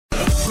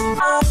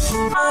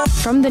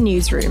From the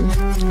newsroom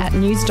at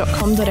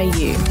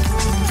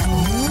news.com.au.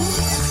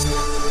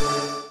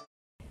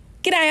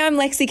 G'day, I'm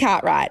Lexi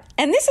Cartwright,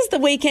 and this is the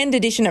weekend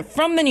edition of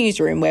From the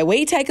Newsroom, where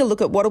we take a look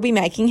at what will be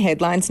making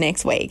headlines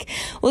next week.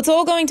 Well, it's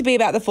all going to be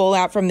about the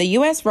fallout from the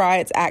US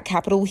riots at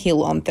Capitol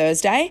Hill on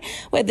Thursday,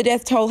 where the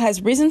death toll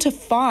has risen to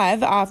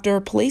 5 after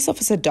a police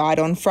officer died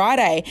on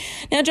Friday.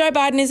 Now, Joe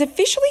Biden is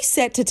officially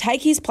set to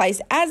take his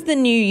place as the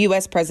new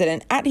US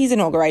president at his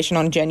inauguration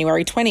on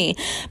January 20,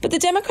 but the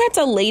Democrats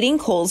are leading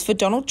calls for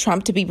Donald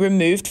Trump to be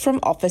removed from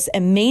office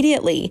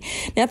immediately.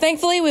 Now,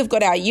 thankfully, we've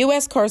got our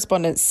US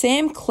correspondent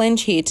Sam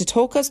Clench here to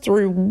talk us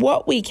through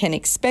what we can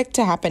expect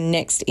to happen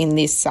next in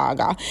this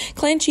saga.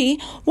 Clenchy,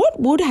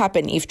 what would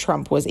happen if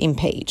Trump was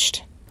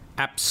impeached?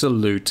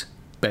 Absolute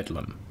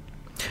bedlam.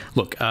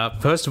 Look,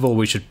 first of all,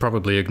 we should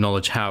probably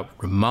acknowledge how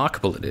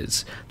remarkable it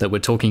is that we're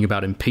talking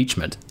about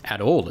impeachment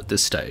at all at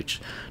this stage.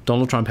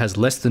 Donald Trump has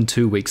less than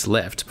 2 weeks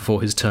left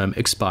before his term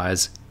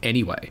expires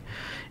anyway.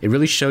 It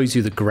really shows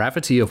you the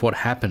gravity of what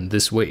happened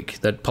this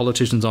week, that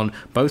politicians on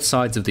both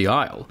sides of the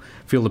aisle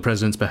feel the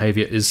president's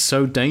behaviour is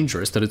so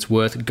dangerous that it's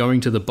worth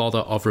going to the bother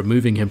of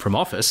removing him from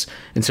office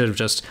instead of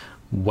just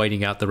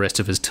waiting out the rest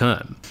of his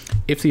term.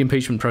 If the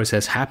impeachment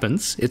process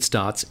happens, it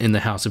starts in the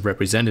House of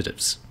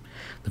Representatives.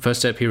 The first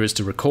step here is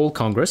to recall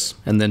Congress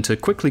and then to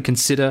quickly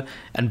consider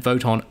and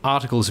vote on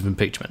articles of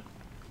impeachment.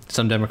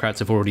 Some Democrats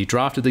have already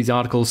drafted these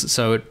articles,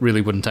 so it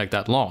really wouldn't take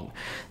that long.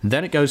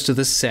 Then it goes to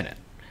the Senate.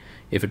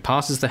 If it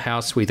passes the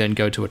House, we then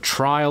go to a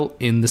trial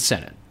in the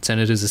Senate.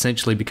 Senators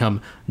essentially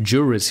become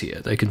jurors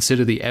here. They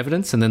consider the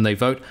evidence and then they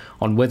vote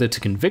on whether to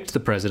convict the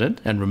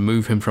president and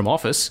remove him from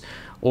office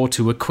or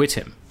to acquit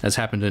him, as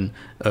happened in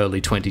early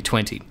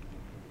 2020.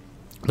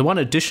 The one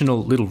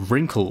additional little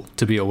wrinkle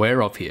to be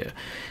aware of here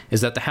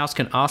is that the House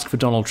can ask for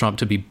Donald Trump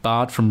to be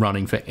barred from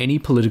running for any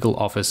political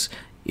office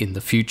in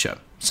the future.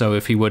 So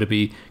if he were to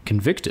be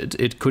convicted,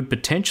 it could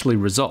potentially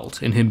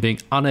result in him being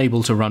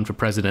unable to run for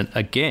president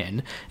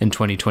again in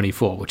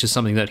 2024, which is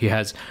something that he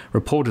has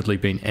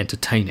reportedly been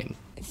entertaining.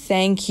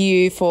 Thank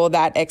you for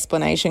that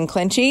explanation,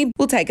 Clenchy.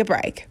 We'll take a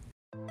break.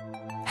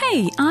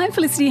 Hey, I'm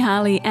Felicity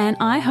Harley and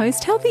I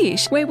host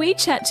Healthyish, where we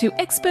chat to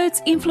experts,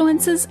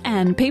 influencers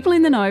and people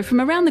in the know from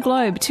around the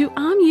globe to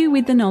arm you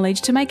with the knowledge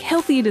to make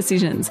healthier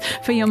decisions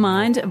for your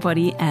mind,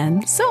 body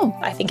and soul.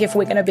 I think if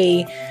we're going to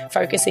be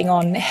focusing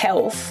on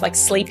health, like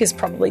sleep is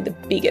probably the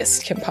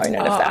biggest component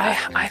of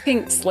that. I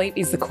think sleep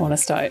is the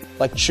cornerstone.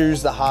 Like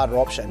choose the harder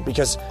option,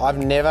 because I've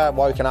never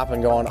woken up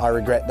and gone, I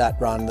regret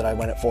that run that I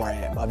went at 4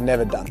 a.m. I've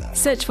never done that.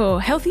 Search for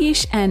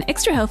Healthyish and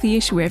Extra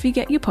Healthyish wherever you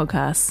get your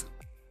podcasts.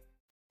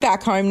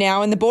 Back home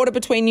now, and the border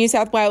between New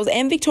South Wales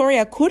and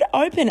Victoria could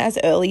open as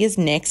early as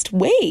next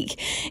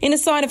week. In a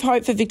sign of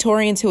hope for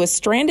Victorians who are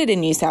stranded in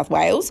New South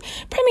Wales,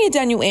 Premier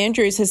Daniel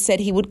Andrews has said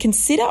he would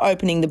consider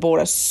opening the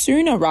border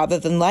sooner rather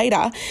than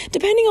later,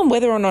 depending on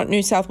whether or not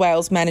New South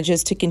Wales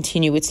manages to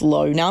continue its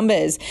low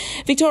numbers.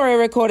 Victoria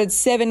recorded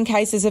 7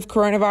 cases of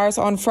coronavirus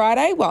on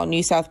Friday, while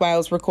New South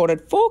Wales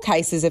recorded 4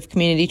 cases of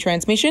community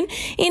transmission,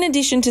 in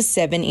addition to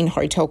 7 in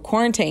hotel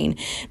quarantine.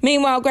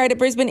 Meanwhile, Greater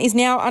Brisbane is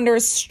now under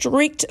a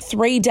strict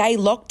 3-day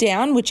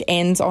lockdown, which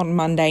ends on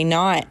Monday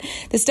night.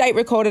 The state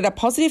recorded a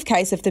positive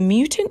case of the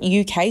mutant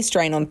UK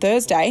strain on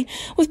Thursday,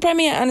 with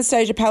Premier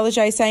Anastasia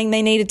Palaszczuk saying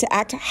they needed to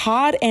act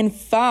hard and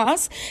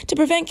fast to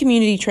prevent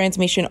community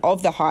transmission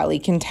of the highly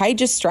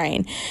contagious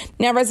strain.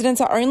 Now, residents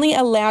are only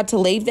allowed to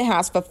leave the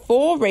house for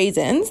 4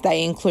 reasons.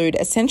 They include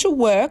essential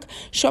work,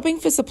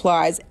 shopping for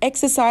supplies,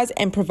 exercise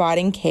and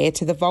providing care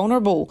to the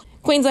vulnerable.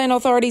 Queensland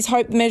authorities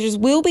hope the measures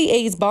will be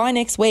eased by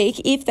next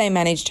week if they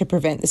manage to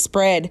prevent the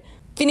spread.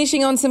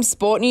 Finishing on some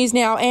sport news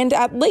now, and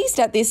at least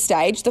at this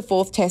stage, the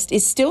 4th test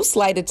is still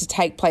slated to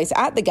take place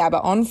at the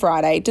Gabba on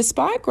Friday,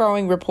 despite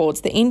growing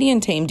reports the Indian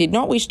team did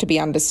not wish to be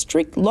under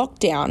strict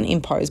lockdown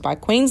imposed by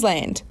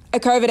Queensland. A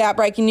COVID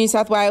outbreak in New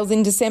South Wales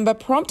in December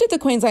prompted the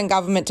Queensland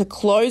government to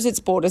close its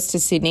borders to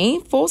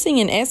Sydney, forcing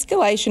an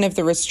escalation of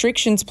the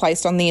restrictions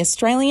placed on the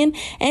Australian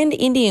and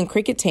Indian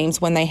cricket teams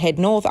when they head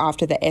north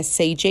after the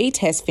SCG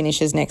test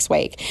finishes next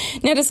week.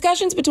 Now,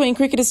 discussions between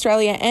Cricket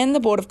Australia and the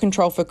Board of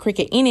Control for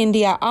Cricket in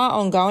India are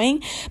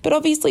ongoing, but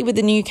obviously with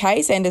the new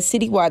case and a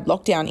citywide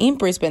lockdown in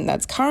Brisbane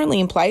that's currently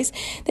in place,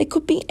 there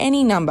could be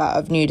any number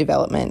of new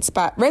developments.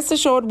 But rest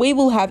assured, we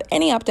will have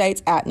any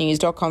updates at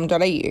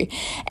news.com.au.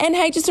 And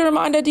hey, just a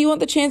reminder, do you want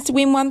the chance to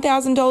win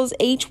 $1,000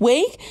 each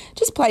week?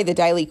 Just play the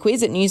daily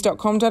quiz at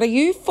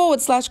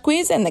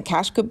news.com.au/quiz and the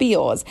cash could be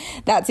yours.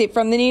 That's it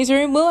from the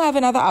newsroom. We'll have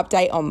another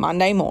update on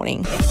Monday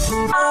morning.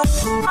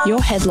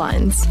 Your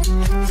headlines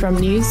from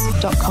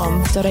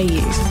news.com.au.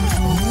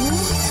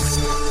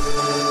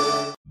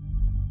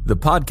 The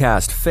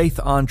podcast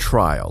Faith on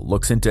Trial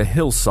looks into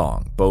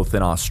Hillsong, both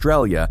in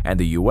Australia and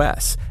the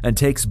US, and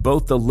takes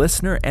both the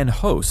listener and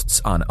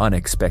hosts on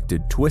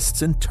unexpected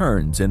twists and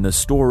turns in the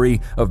story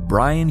of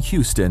Brian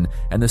Houston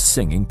and the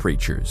Singing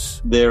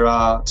Preachers. There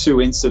are 2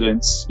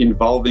 incidents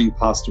involving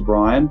Pastor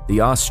Brian.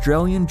 The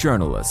Australian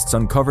journalists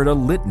uncovered a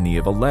litany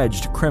of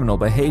alleged criminal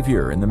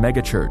behavior in the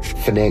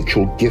megachurch.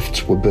 Financial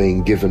gifts were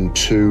being given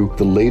to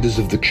the leaders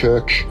of the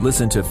church.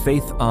 Listen to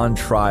Faith on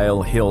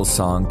Trial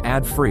Hillsong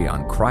ad-free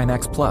on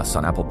Crimex Plus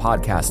on Apple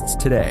Podcasts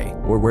today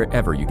or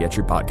wherever you get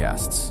your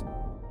podcasts.